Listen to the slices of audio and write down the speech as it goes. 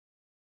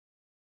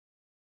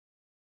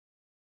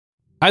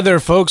Hi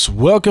there, folks.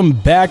 Welcome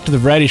back to the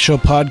Variety Show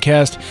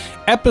Podcast,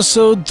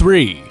 Episode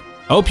 3.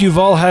 I hope you've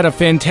all had a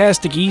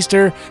fantastic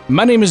Easter.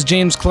 My name is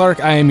James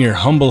Clark. I am your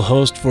humble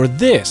host for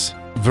this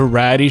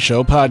Variety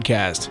Show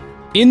Podcast.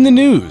 In the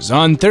news,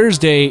 on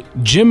Thursday,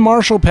 Jim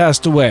Marshall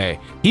passed away.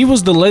 He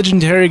was the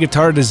legendary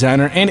guitar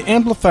designer and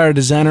amplifier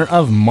designer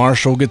of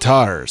Marshall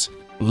Guitars.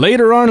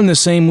 Later on in the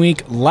same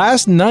week,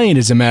 last night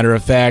as a matter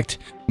of fact,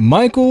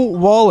 Michael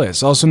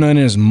Wallace, also known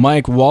as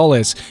Mike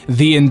Wallace,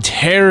 the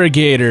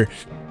interrogator,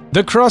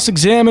 the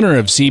cross-examiner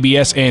of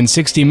CBS and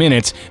 60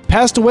 Minutes,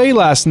 passed away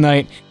last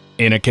night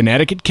in a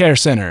Connecticut care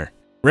center.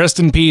 Rest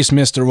in peace,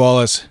 Mr.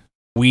 Wallace.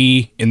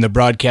 We, in the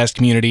broadcast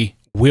community,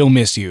 will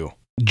miss you.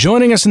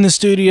 Joining us in the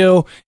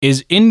studio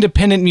is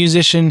independent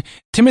musician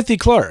Timothy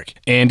Clark,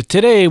 and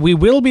today we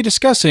will be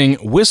discussing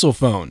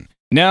Whistlephone.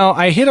 Now,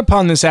 I hit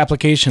upon this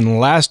application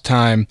last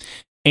time,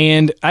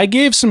 and I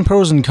gave some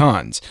pros and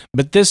cons,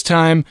 but this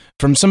time,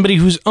 from somebody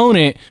who's owned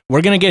it,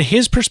 we're going to get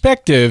his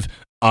perspective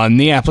on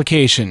the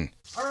application.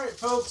 All right,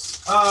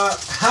 folks.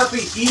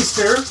 Happy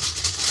Easter.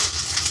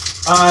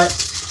 I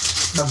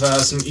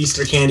have some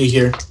Easter candy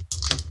here.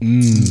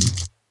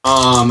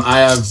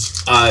 I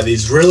have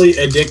these really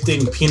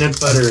addicting peanut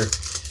butter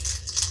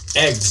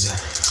eggs.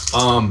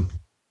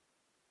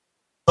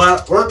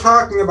 But we're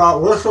talking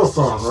about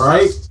Whistlephone,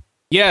 right?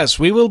 Yes,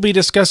 we will be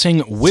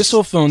discussing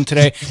Whistlephone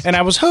today, and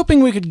I was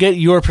hoping we could get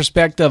your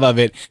perspective of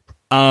it.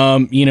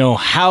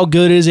 How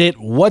good is it?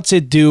 What's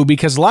it do?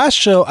 Because last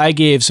show I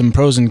gave some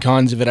pros and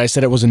cons of it. I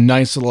said it was a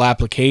nice little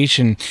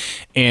application,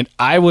 and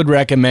I would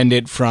recommend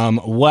it from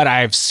what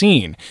I've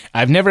seen.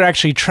 I've never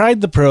actually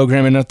tried the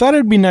program, and I thought it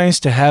would be nice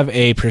to have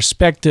a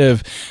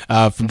perspective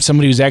from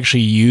somebody who's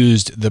actually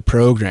used the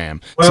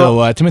program. Well,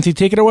 so, Timothy,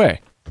 take it away.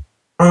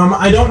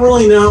 I don't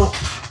really know.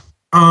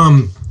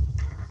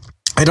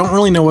 I don't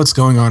really know what's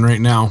going on right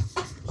now.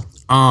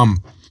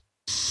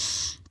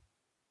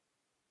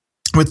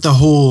 With the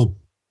whole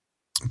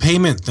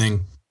payment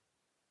thing,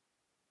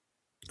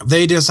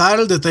 they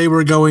decided that they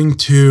were going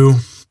to,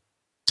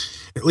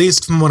 at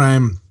least from what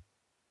I'm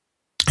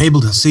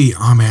able to see,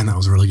 oh man, that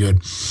was really good.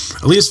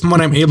 At least from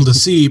what I'm able to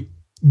see,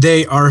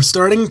 they are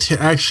starting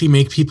to actually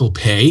make people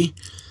pay,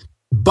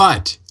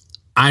 but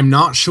I'm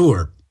not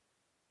sure.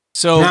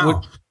 So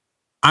now,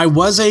 I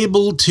was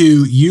able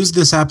to use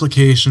this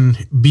application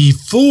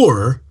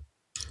before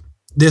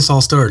this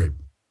all started.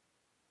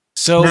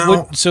 So,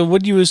 now,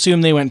 would you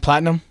assume they went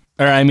platinum?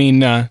 Or I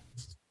mean, I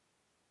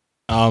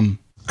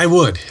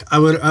would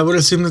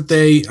assume that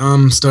they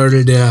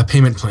started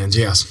payment plans.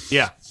 Yes.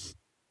 Yeah.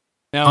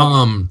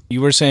 Now,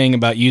 you were saying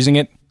about using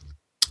it.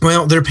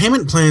 Well, their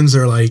payment plans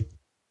are like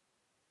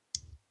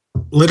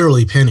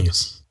literally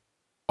pennies.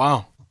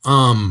 Wow.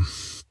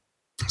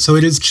 So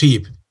it is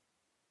cheap.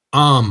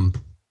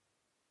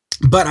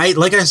 But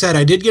like I said,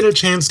 I did get a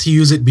chance to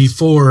use it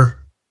before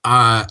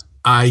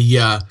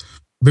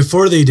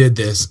before they did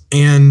this,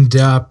 and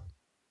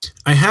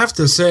I have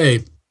to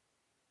say,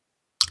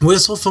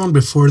 Whistlephone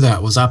before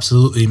that was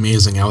absolutely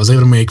amazing. I was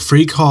able to make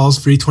free calls,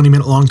 free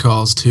 20-minute long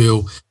calls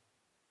to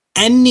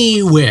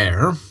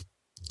anywhere,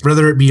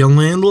 whether it be a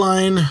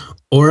landline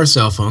or a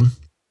cell phone,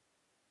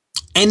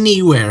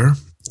 anywhere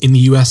in the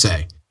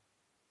USA.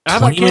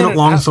 20-minute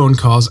long phone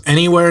calls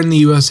anywhere in the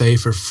USA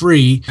for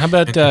free. How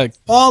about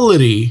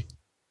quality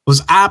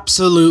was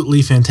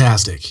absolutely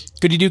fantastic.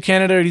 Could you do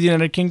Canada or the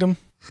United Kingdom?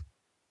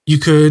 You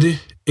could,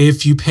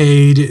 if you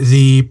paid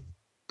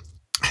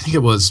I think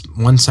it was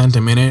 1 cent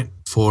a minute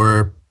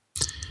for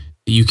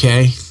the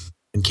UK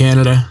and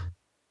Canada.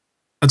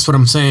 That's what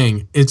I'm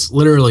saying. It's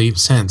literally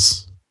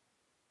cents.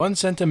 1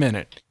 cent a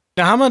minute.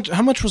 Now, how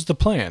much was the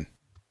plan?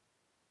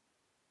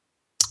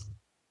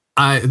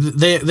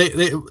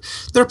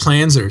 Their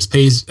plans are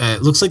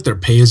it looks like they're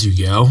pay as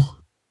you go.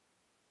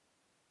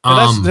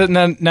 Now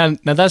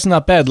that's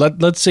not bad.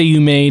 Let's say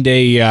you made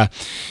a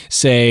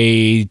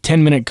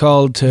 10-minute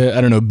call to,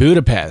 I don't know,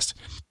 Budapest.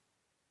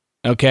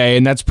 Okay,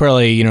 and that's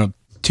probably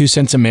 2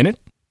 cents a minute,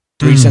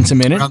 3 cents a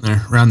minute.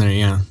 Around there,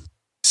 yeah.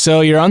 So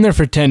you're on there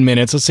for 10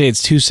 minutes. Let's say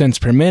it's 2 cents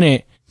per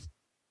minute,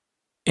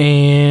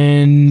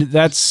 and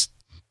that's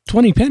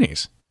 20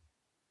 pennies.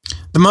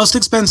 The most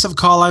expensive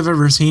call I've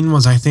ever seen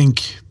was I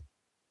think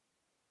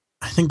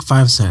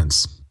 5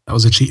 cents.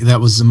 That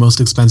was the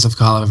most expensive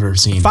call I've ever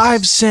seen.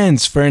 5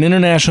 cents for an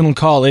international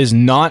call is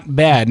not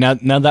bad.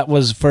 Now that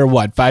was for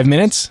what, 5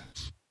 minutes?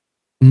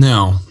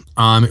 No.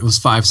 It was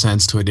 5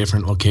 cents to a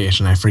different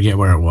location. I forget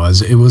where it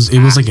was. It was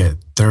like a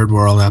third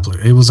world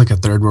it was like a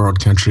third world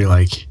country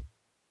like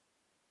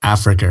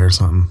Africa or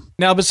something.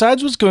 Now,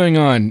 besides what's going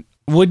on,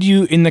 would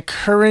you, in the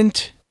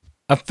current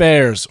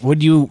affairs,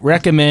 would you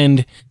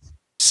recommend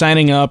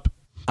signing up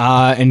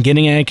and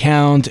getting an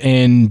account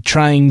and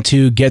trying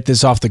to get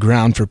this off the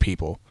ground for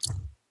people?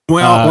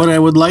 Well, what I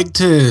would like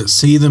to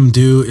see them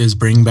do is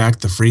bring back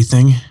the free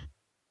thing.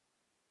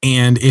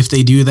 And if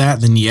they do that,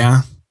 then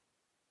yeah.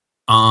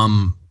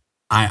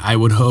 I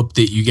would hope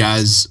that you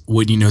guys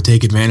would,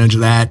 take advantage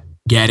of that,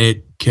 get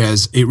it,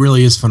 because it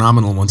really is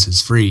phenomenal once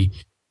it's free.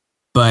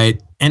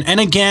 But, and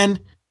again,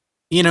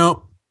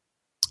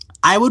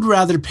 I would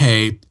rather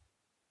pay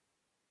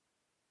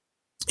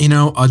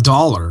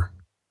 $1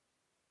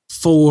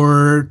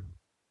 for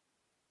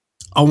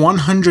a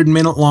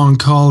 100-minute long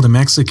call to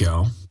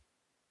Mexico,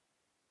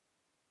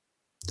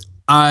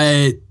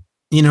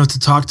 to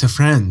talk to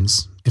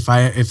friends, if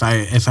I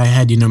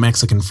had,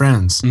 Mexican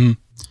friends,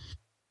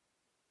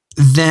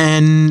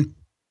 then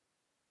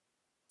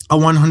a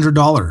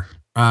 $100,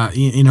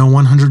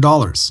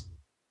 $100.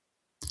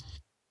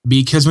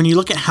 Because when you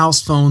look at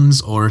house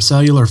phones or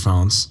cellular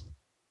phones,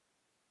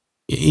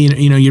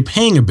 you're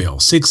paying a bill,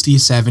 60,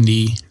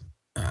 70,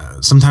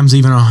 sometimes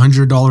even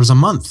 $100 a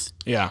month.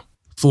 Yeah.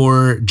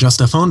 For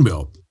just a phone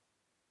bill.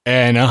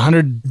 And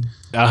 100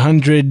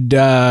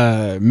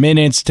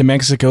 minutes to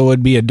Mexico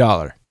would be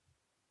 $1.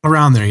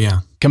 Around there,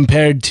 yeah.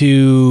 Compared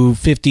to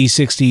 $50,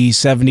 $60,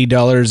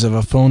 $70 of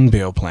a phone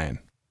bill plan.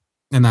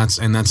 And that's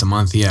a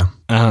month, yeah.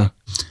 Uh-huh.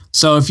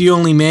 So if you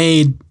only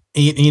made,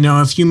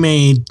 if you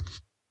made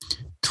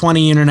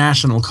 20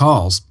 international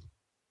calls,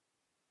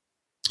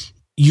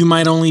 you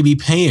might only be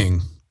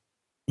paying,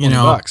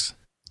 $20.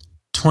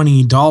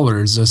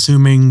 $20,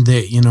 assuming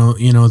that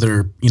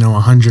they're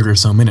 100 or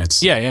so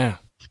minutes. Yeah.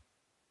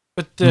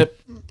 But a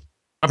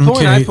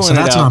point I pointed so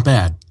that's out, not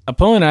bad. A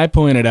point I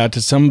pointed out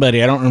to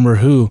somebody, I don't remember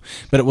who,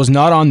 but it was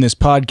not on this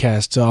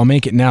podcast, so I'll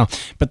make it now.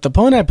 But the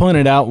point I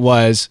pointed out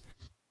was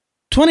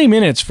 20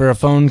 minutes for a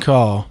phone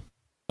call,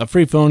 a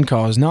free phone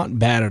call, is not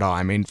bad at all.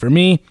 I mean, for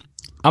me,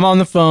 I'm on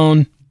the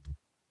phone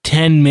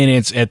 10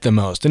 minutes at the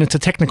most, and it's a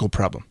technical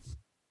problem.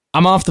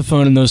 I'm off the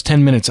phone in those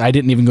 10 minutes. I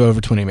didn't even go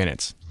over 20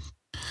 minutes.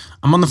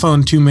 I'm on the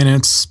phone 2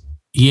 minutes.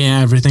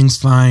 Yeah, everything's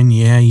fine.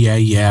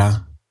 Yeah.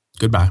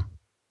 Goodbye.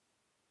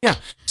 Yeah.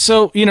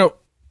 So,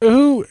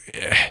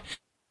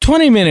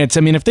 20 minutes.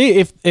 I mean, if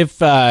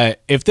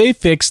they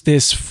fix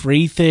this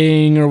free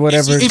thing or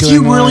whatever, if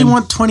you really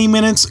want 20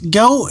 minutes,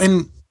 go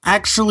and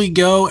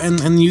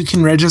you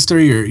can register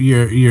your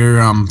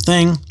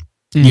thing,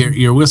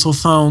 your whistle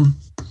phone.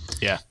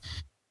 Yeah.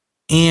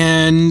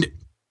 And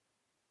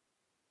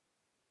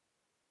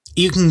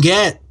you can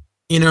get,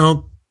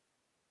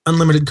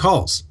 unlimited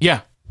calls.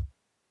 Yeah.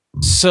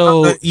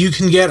 So you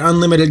can get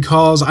unlimited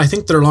calls. I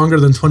think they're longer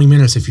than 20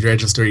 minutes if you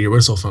register your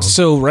whistle phone.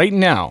 So right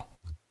now,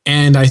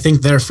 and I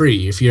think they're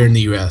free if you're in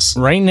the US.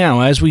 Right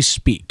now, as we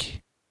speak,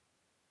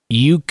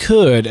 you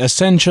could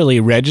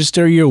essentially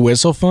register your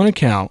whistle phone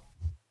account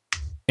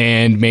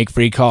and make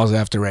free calls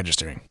after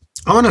registering.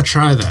 I want to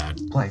try that.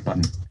 Play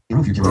button.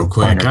 Real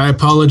quick. I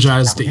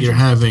apologize that you're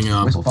having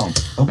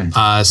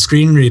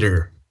screen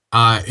reader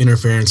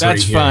interference.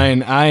 That's right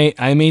here. fine.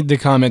 I made the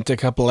comment a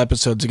couple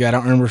episodes ago. I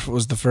don't remember if it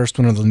was the first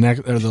one or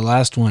the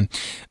last one,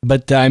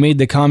 but I made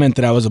the comment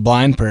that I was a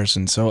blind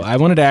person. So I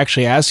wanted to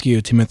actually ask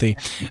you, Timothy,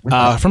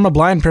 from a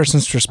blind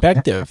person's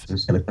perspective,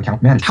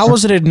 how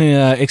was it in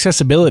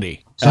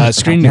accessibility?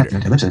 Screen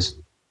reader. Ellipsis.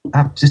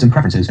 App system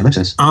preferences.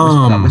 Ellipsis.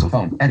 Whistle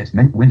phone. Edit.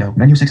 Window.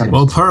 Menu 6 items.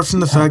 Well, apart from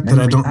the fact that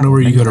I don't know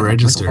where you go to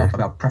register,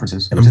 about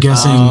preferences. I'm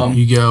guessing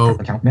you go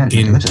in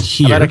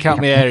here. About account.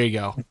 There you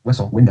go.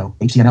 Whistle. Window.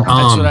 HTML.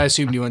 That's what I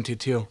assumed you went to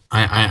too.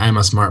 I'm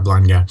a smart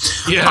blind guy.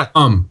 Yeah.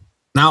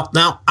 Now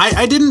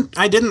I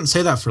didn't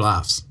say that for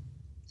laughs.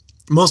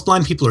 Most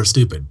blind people are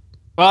stupid.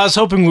 Well, I was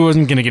hoping we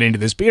wasn't going to get into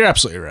this, but you're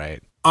absolutely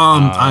right.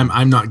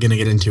 I'm not going to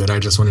get into it. I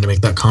just wanted to make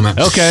that comment.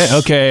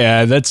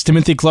 Okay. That's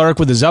Timothy Clark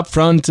with his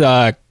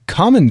upfront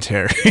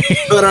commentary.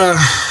 But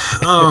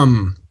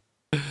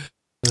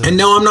and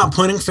no, I'm not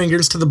pointing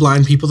fingers to the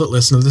blind people that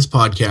listen to this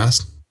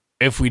podcast.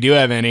 If we do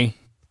have any,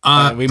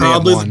 we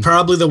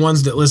probably the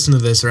ones that listen to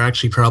this are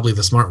actually probably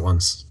the smart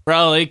ones.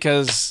 Probably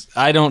because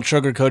I don't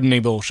sugarcoat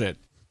any bullshit.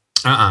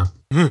 But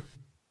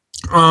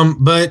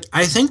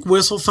I think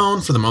whistle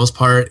phone for the most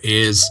part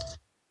is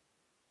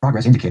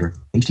progress indicator.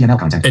 HTML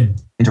content.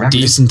 A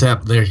decent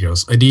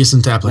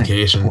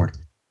application.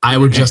 I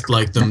would just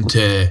like them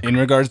to... In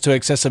regards to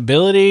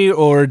accessibility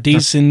or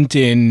decent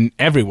in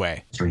every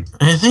way?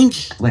 I think...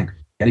 Link.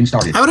 Getting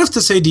started. I would have to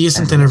say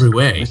decent in every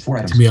way,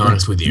 to be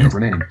honest with you.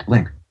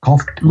 Link.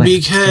 Call.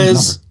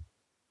 Because...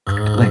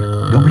 Link.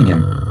 Go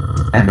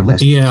premium. End of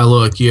list. Yeah,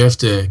 look, you have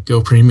to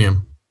go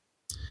premium.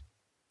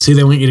 See,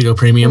 they want you to go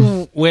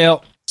premium.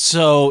 Well,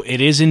 so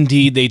it is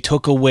indeed, they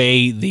took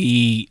away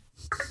the...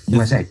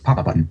 USA.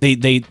 Pop-up button.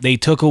 They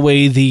took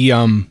away the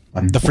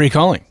free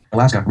calling.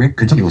 Alaska,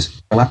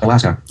 contiguous.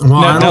 Alaska. Well,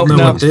 I don't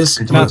know what this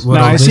is.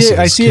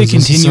 I see a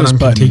continuous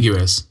button.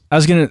 Contiguous.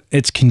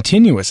 It's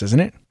continuous, isn't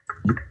it?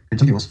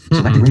 Contiguous.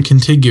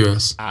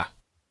 Contiguous.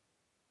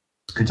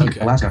 Okay.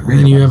 Alaska. Radio,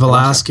 and you have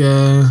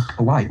Alaska,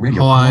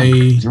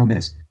 Hawaii. 0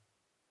 minutes.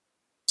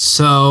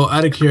 So,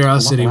 out of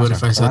curiosity, what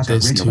if I set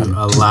this to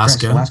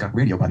Alaska? Alaska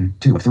radio button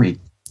 2 of 3.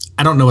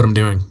 I don't know what I'm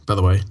doing, by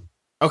the way.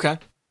 Okay.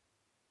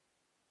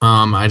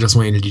 I just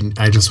wanted you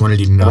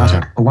to know Alaska,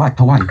 that.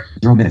 Hawaii.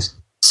 0 minutes.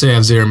 So you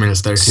have 0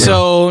 minutes there too.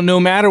 So no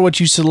matter what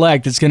you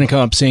select, it's going to come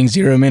up saying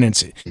 0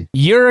 minutes.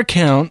 Your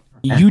account,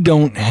 you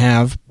don't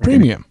have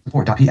premium.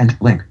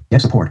 Support.png link.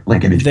 Get support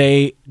link image.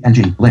 They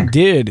link.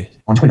 did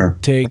on Twitter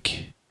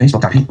take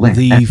Facebook.p link.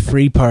 The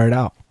free part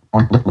out.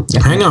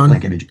 Hang on.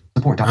 Link image.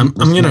 Support. I'm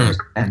gonna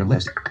end of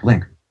list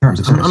link. Terms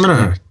of service. I'm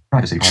gonna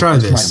privacy. try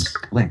this.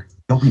 Link.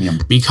 Go premium.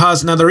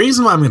 Because now the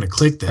reason why I'm going to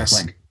click Press this,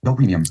 link. Go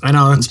premium. and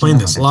I'll explain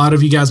this. A lot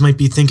of you guys might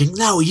be thinking,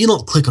 no, you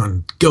don't click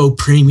on Go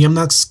Premium.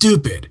 That's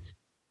stupid.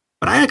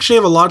 But I actually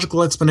have a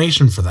logical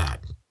explanation for that.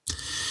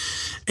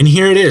 And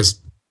here it is.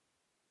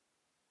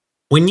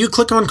 When you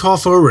click on call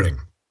forwarding,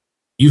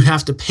 you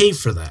have to pay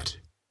for that.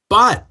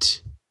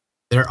 But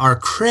there are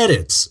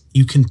credits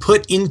you can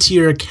put into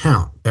your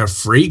account. They're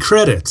free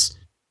credits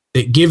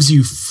that gives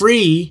you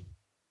free.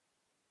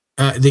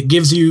 That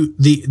gives you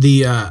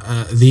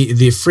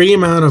the free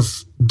amount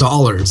of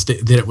dollars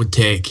that it would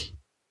take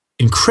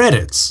in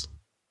credits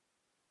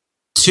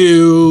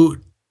to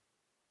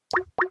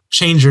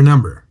change your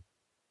number.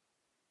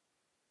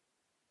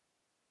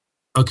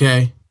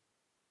 Okay.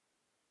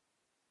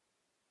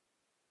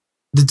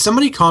 Did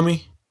somebody call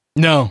me?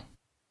 No,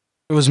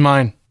 it was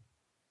mine.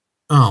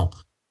 Oh,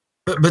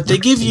 but they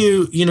give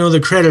you,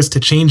 the credits to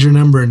change your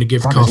number and to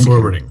give call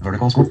forwarding.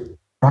 Vertical scroll.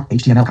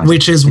 HTML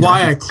Which is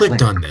why I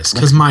clicked on this,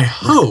 because my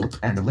hope,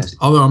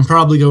 although I'm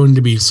probably going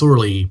to be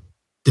sorely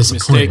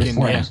disappointed,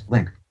 Mistaken,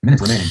 link,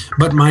 minutes remaining.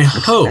 but my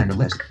hope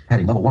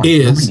Heading level 1.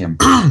 is Go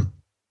premium.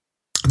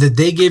 that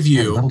they give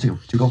you Level 2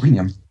 to go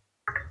premium.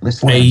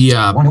 List 4. a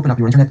Open up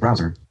your internet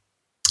browser.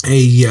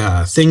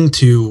 thing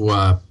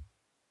to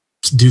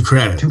do To go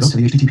credits. to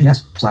the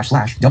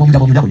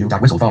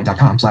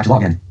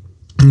https://www.whistlephone.com/login.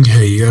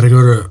 Okay, you got to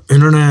go to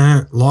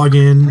internet,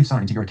 login, Please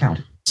sign into your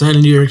account. sign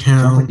into your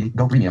account. Click the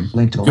Go premium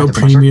link to the Go left of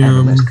the browser and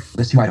premium. the list.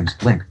 List 2 items.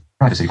 Link.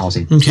 Privacy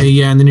policy. Okay,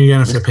 yeah, and then you're gonna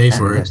have to List pay and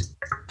for it. list.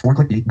 4.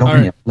 Click the Go All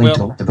premium right, link to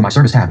the left of the My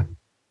Service tab.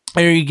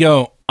 There you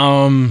go.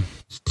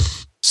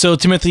 So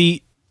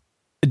Timothy,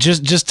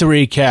 just to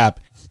recap,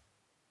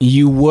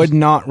 you would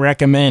not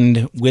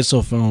recommend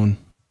Whistlephone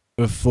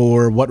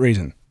for what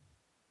reason?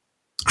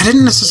 I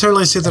didn't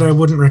necessarily say that I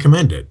wouldn't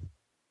recommend it.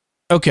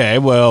 Okay,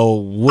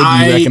 well, would you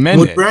I recommend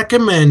would it?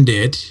 recommend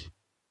it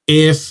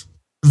if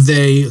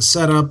they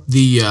set up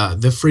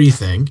the free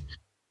thing.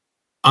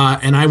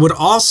 And I would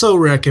also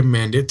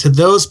recommend it to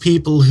those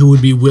people who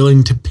would be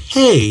willing to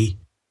pay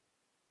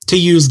to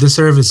use the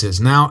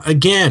services. Now,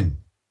 again,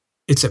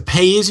 it's a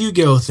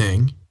pay-as-you-go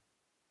thing.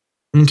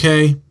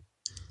 Okay?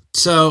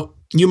 So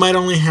you might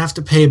only have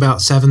to pay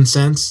about 7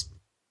 cents.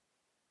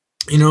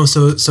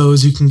 So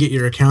as you can get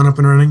your account up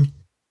and running.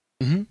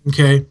 Mm-hmm.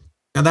 Okay?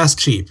 Now that's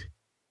cheap.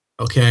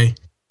 Okay?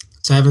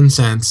 7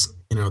 cents,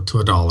 to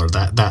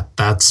 $1.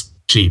 That's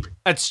cheap.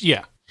 That's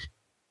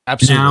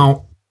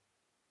absolutely.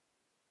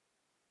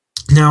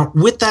 Now,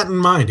 with that in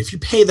mind, if you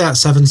pay that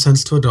 7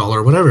 cents to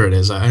 $1, whatever it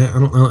is, I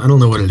don't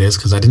know what it is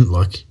because I didn't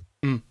look.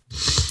 Mm.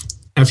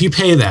 If you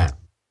pay that,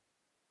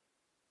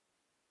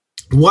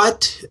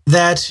 what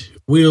that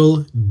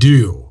will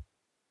do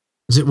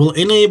is it will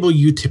enable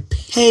you to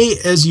pay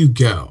as you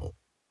go.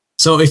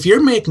 So if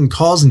you're making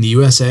calls in the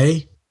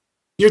USA,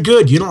 you're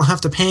good. You don't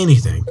have to pay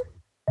anything.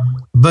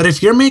 But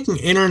if you're making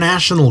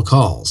international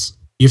calls,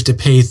 you have to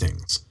pay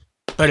things.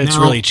 But it's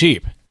really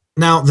cheap.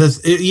 Now,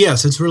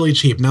 yes, it's really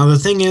cheap. Now, the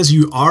thing is,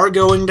 you are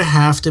going to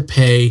have to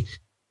pay.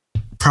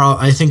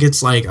 I think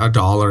it's like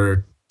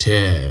 $1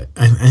 to.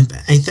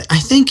 I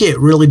think it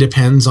really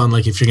depends on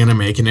if you're going to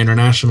make an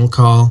international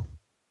call.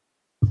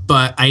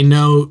 But I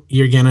know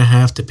you're going to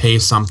have to pay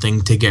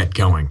something to get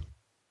going.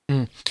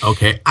 Mm.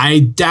 Okay, I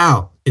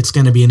doubt it's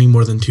going to be any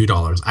more than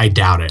 $2. I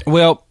doubt it.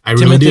 Well, I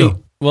really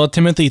do. Well,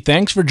 Timothy,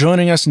 thanks for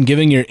joining us and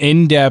giving your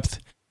in-depth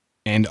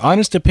and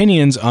honest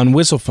opinions on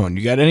Whistlephone.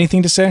 You got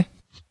anything to say?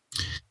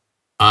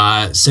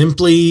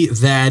 Simply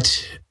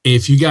that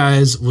if you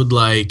guys would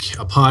like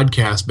a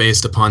podcast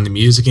based upon the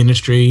music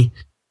industry,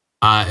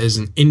 as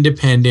an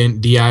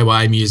independent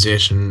DIY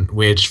musician,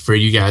 which for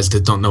you guys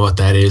that don't know what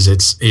that is,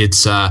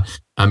 it's a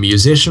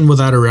musician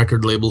without a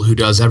record label who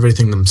does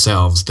everything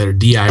themselves. They're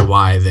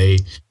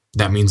DIY.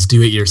 That means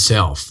do it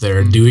yourself. They're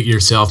a do it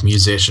yourself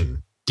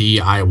musician.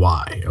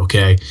 DIY.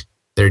 Okay,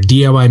 they're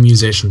DIY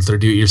musicians. They're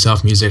do it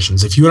yourself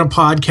musicians. If you want a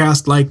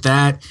podcast like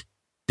that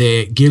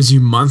gives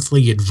you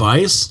monthly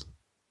advice.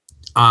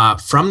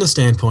 From the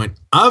standpoint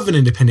of an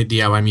independent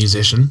DIY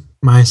musician,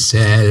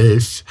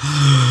 myself,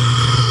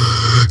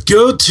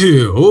 go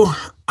to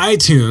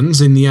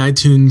iTunes in the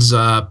iTunes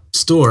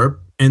store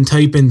and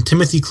type in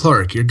Timothy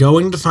Clark. You're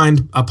going to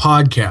find a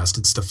podcast.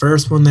 It's the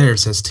first one there. It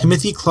says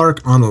Timothy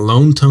Clark on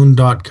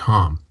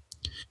alonetone.com.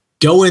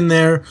 Go in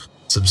there,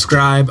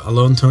 subscribe.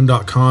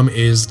 Alonetone.com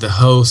is the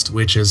host,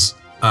 which is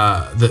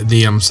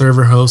the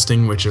server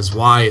hosting, which is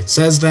why it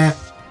says that.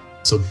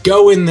 So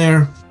go in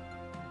there,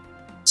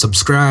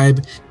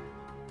 subscribe,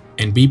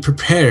 and be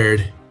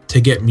prepared to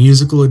get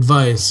musical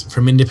advice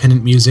from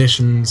independent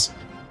musicians.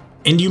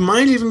 And you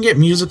might even get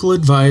musical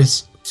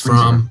advice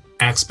from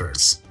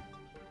experts.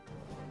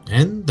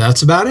 And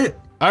that's about it.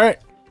 All right.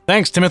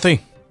 Thanks,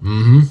 Timothy.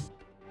 Mm-hmm.